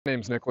My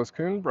name's Nicholas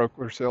Kuhn,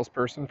 broker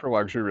salesperson for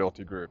Luxury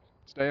Realty Group.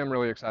 Today I'm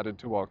really excited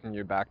to welcome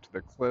you back to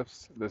the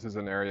Cliffs. This is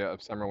an area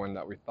of Summerlin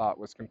that we thought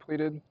was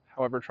completed.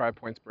 However, Tri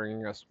Pointe's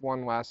bringing us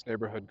one last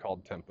neighborhood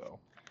called Tempo.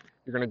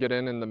 You're going to get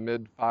in the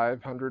mid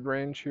 500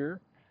 range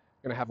here.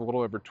 You're going to have a little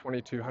over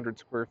 2,200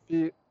 square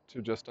feet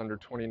to just under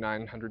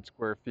 2,900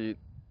 square feet.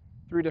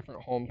 3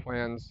 different home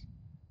plans.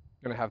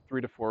 You're going to have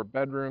 3 to 4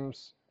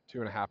 bedrooms,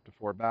 2.5 to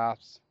 4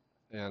 baths,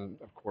 and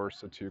of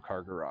course a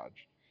 2-car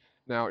garage.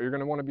 Now, you're going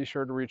to want to be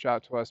sure to reach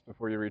out to us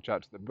before you reach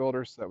out to the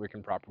builder so that we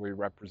can properly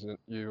represent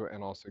you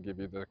and also give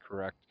you the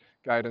correct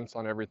guidance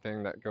on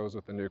everything that goes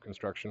with a new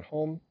construction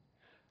home.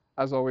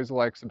 As always,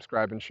 like,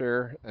 subscribe, and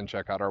share, and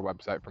check out our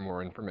website for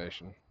more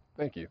information.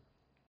 Thank you.